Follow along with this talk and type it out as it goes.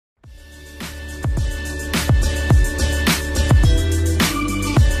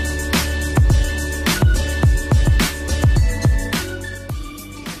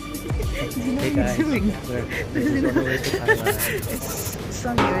This is on the way to Thailand. It's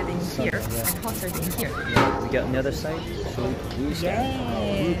sunnier than here and hotter than here. Yeah, we get on the other side. So blue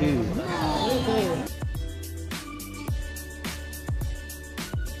sky. Woohoo. Woohoo.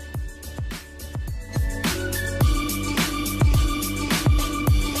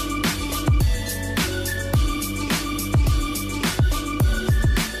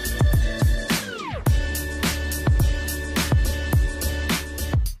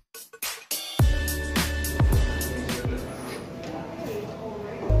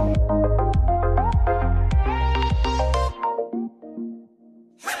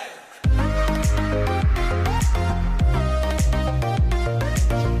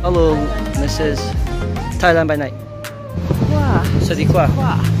 Hello, Mrs. Thailand by night. Wow. Sadi kwa.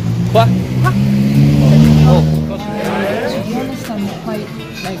 Wow. Kwa? Oh, of course. To be honest, I'm quite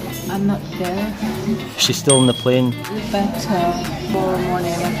I'm not there. She's still on the plane. But tomorrow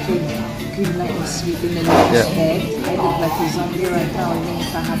morning after good night of sleep in the next bed, I look like a zombie right now, even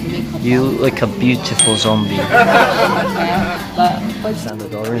if I have makeup. You look like a beautiful zombie. But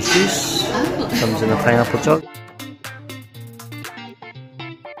Standard orange juice. Comes in a pineapple jug.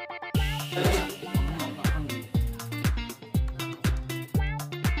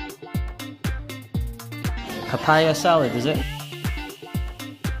 Papaya salad, is it?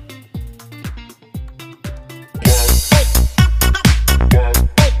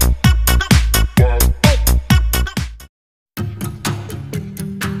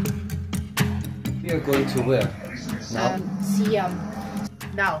 We are going to where? Now? Siam.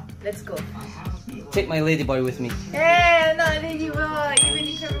 Now, let's go. Take my ladyboy with me. Hey, not ladyboy. Even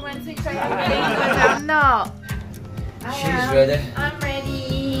if everyone's excited, I'm not. She's ready. I'm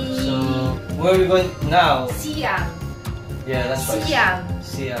ready. So, where are we going now? Siam. Yeah, that's right. Siam.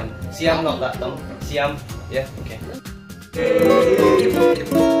 Siam. Siam, not that dumb. Siam. Yeah, okay.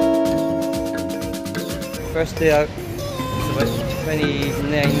 First day out. It's about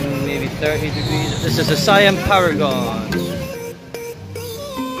 29, maybe 30 degrees. This is the Sian Paragon.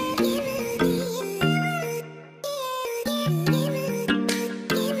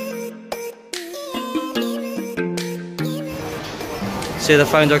 So they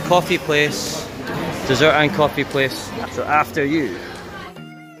found our coffee place, dessert and coffee place. So Afteryou.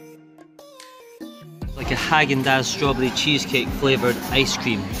 Like a Haagen-Dazs strawberry cheesecake flavoured ice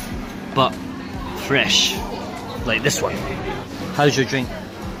cream, but fresh, like this one. How's your drink?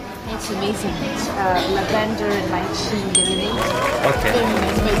 It's amazing. It's lavender and lychee lemonade. Okay. Very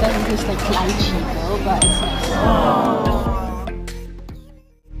nice, but it doesn't taste like lychee though, but it's nice.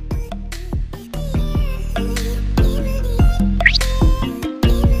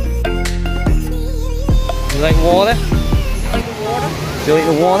 You like water? Like the water? Do you like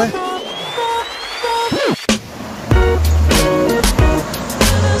the water?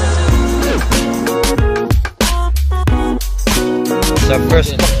 It's our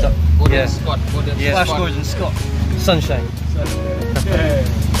first stop. Yeah. Yeah, Flash Gordon Scott. Sunshine.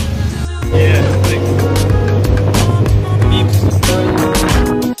 Yeah.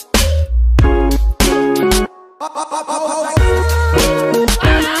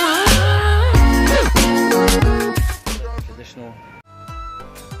 Traditional.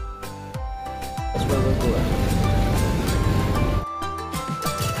 That's where we're going.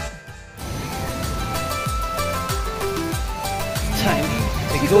 Time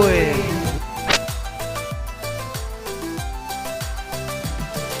to go in.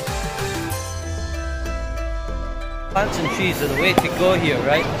 Plants and trees are the way to go here,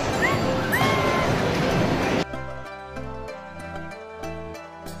 right?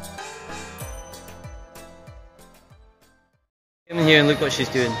 Come in here and look what she's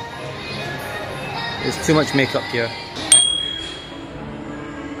doing. There's too much makeup here.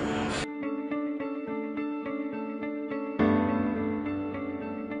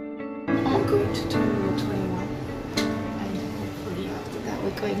 I'm going to Terminal 21 and hopefully after that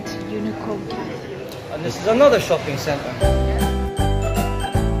we're going to Unicorn Cafe. And this is another shopping centre.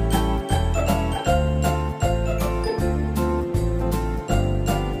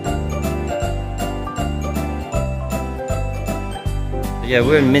 Yeah,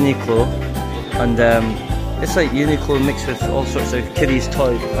 we're in Miniqlo, and it's like Uniqlo mixed with all sorts of kiddies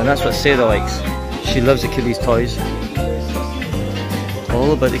toys, and that's what Sarah likes. She loves the kiddies toys.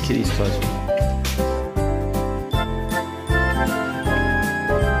 All about the kiddies toys.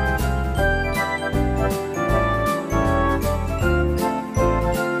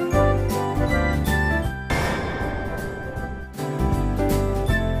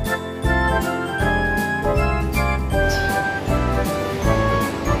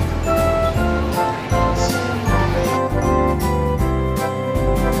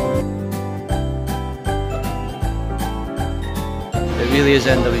 It really is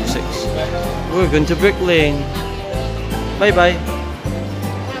NW6. We're going to Brick Lane. Bye bye.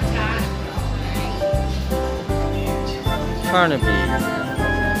 Carnaby.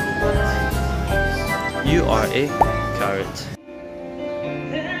 You are a carrot.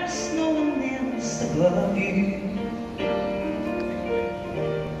 There's no one else above you.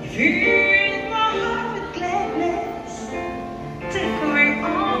 You fill my heart with gladness, take away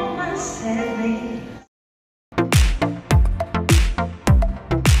all my sadness.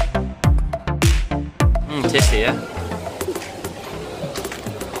 Tasty, yeah?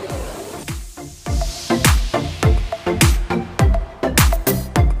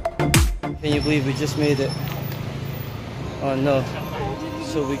 Can you believe we just made it? Oh no.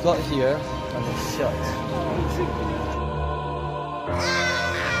 So we got here and it's shut.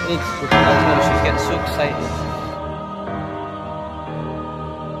 She's getting so excited.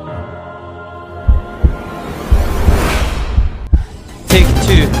 Take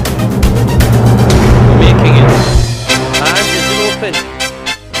two. We're making it. And is it open?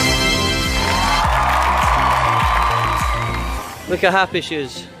 Look how happy she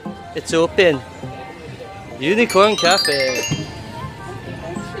is. It's open. Unicorn Cafe.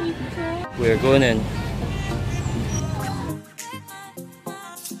 We're going in.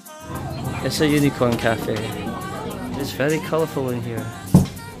 It's a unicorn cafe. It's very colourful in here.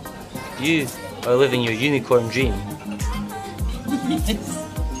 You are living your unicorn dream. Yes.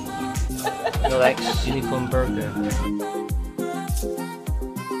 No likes unicorn burger.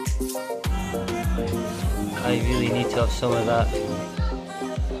 I really need to have some of that.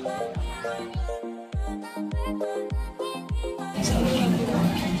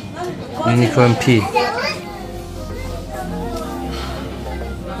 Unicorn pea.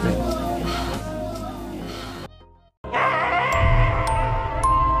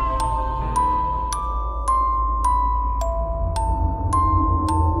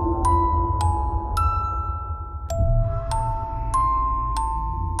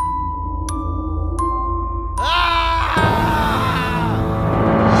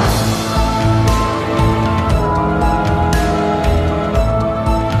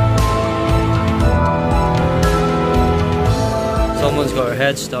 Someone's got her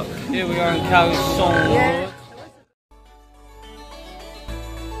head stuck. Here we are in Khaosan Road.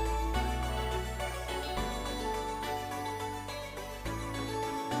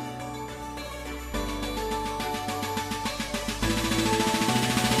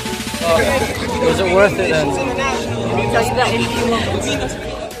 Oh, was it worth it then? Just that in a few moments.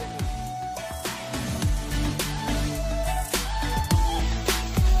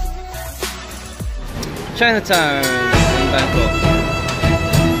 Chinatown in Bangkok.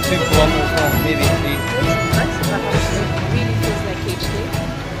 2 kilometers long, maybe 3. It really feels like HD.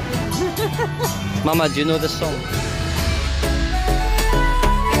 Mama, do you know this song?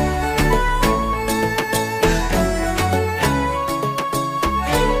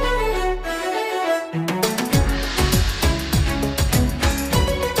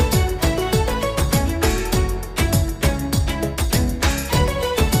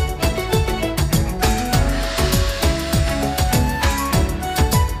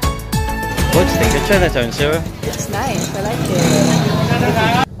 What do you think of Chinatown, Sarah? It's nice, I like it.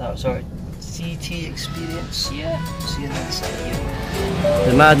 That was our CT experience. Yeah, see you inside here.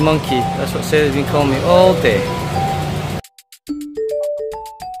 The Mad Monkey, that's what Sarah's been calling me all day.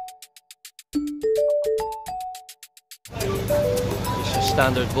 It's your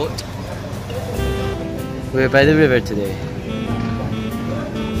standard boat. We're by the river today.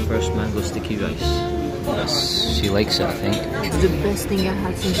 First mango sticky rice. Yes, she likes it, I think. It's the best thing I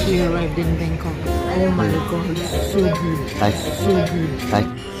had since we arrived in Bangkok. Oh my god, so good. So good.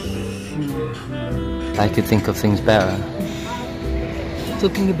 I could think of things better.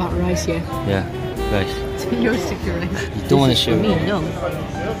 Talking about rice here. Yeah, rice. You're sticky rice. You don't want to share. For me, no.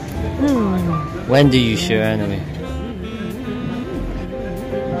 When do you share anyway?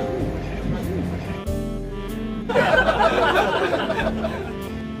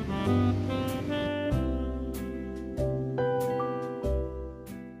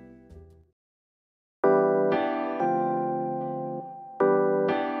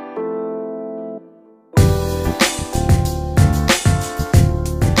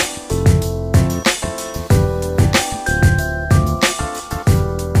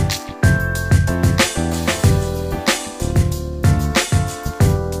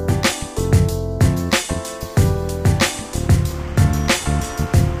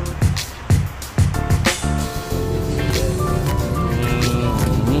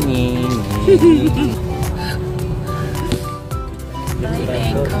 Bye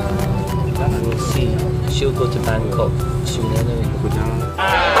Bangkok. We'll see. She'll go to Bangkok soon anyway.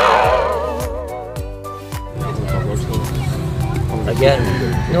 Again,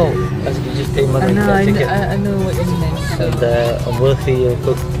 no, as you just pay money I know, for a ticket. I know what you meant. And on Wilkie you'll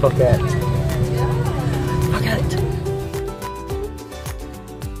go to Phuket.